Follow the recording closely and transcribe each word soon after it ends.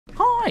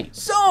try.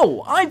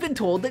 So, I've been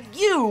told that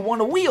you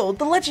want to wield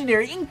the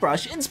legendary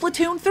Inkbrush in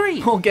Splatoon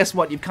 3. Well, guess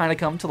what? You've kind of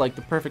come to like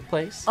the perfect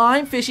place.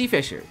 I'm Fishy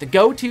Fisher, the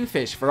go-to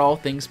fish for all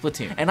things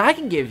Splatoon, and I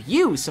can give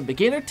you some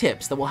beginner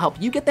tips that will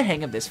help you get the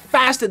hang of this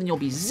faster than you'll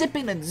be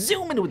zipping and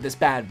zooming with this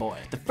bad boy.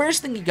 The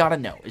first thing you gotta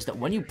know is that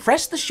when you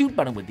press the shoot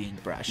button with the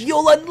Inkbrush,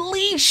 you'll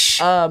unleash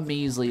a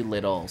measly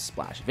little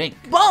splash of ink.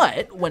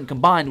 But when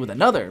combined with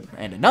another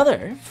and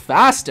another,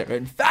 faster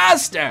and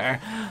faster,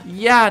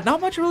 yeah,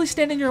 not much really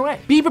standing in your way.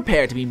 Be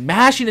prepared to be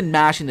mashing and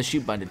mashing the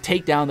shoot button to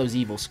take down those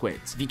evil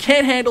squids. If you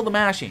can't handle the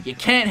mashing, you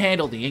can't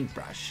handle the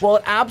Inkbrush. While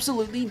it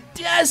absolutely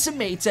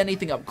decimates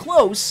anything up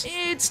close,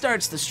 it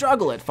starts to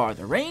struggle at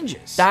farther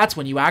ranges. That's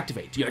when you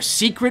activate your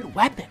secret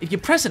weapon. If you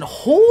press and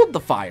hold the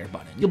fire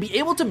button, you'll be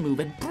able to move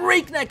at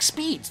breakneck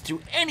speeds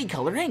through any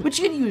color ink, which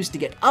you can use to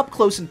get up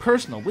close and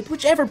personal with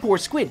whichever poor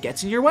squid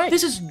gets in your way.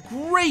 This is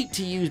great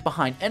to use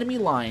behind enemy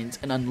lines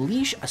and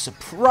unleash a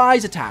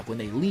surprise attack when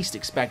they least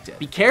expect it.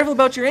 Be careful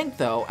about your ink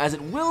though, as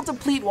it will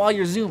deplete while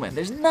you're zooming.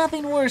 There's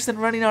nothing worse than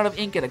running out of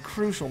ink at a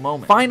crucial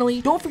moment.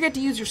 Finally, don't forget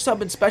to use your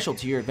sub and special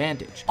to your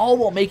advantage, all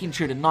while making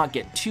sure to not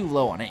get too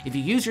low on ink. If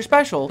you use your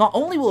special, not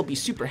only will it be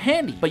super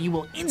handy, but you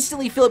will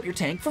instantly fill up your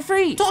tank for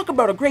free. Talk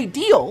about a great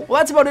deal. Well,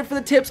 that's about it for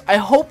the tips. I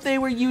hope they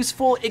were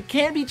useful. It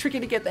can be tricky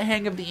to get the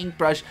hang of the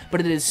Inkbrush, but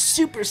it is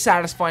super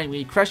satisfying when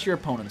you crush your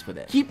opponents with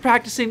it. Keep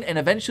practicing and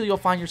eventually you'll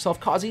find yourself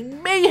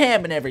causing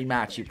mayhem in every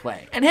match you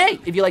play. And hey,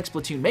 if you like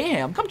Splatoon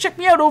mayhem, come check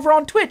me out over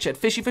on Twitch at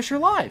Fishy Fisher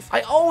Live.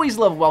 I always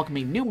love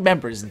welcoming new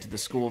members into the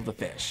School of the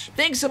Fish.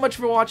 Thanks so much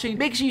for watching.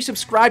 Make sure you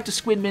subscribe to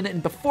aSquidMin,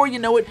 and before you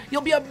know it,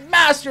 you'll be a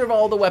master of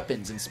all the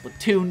weapons in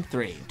Splatoon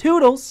 3.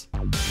 Toodles!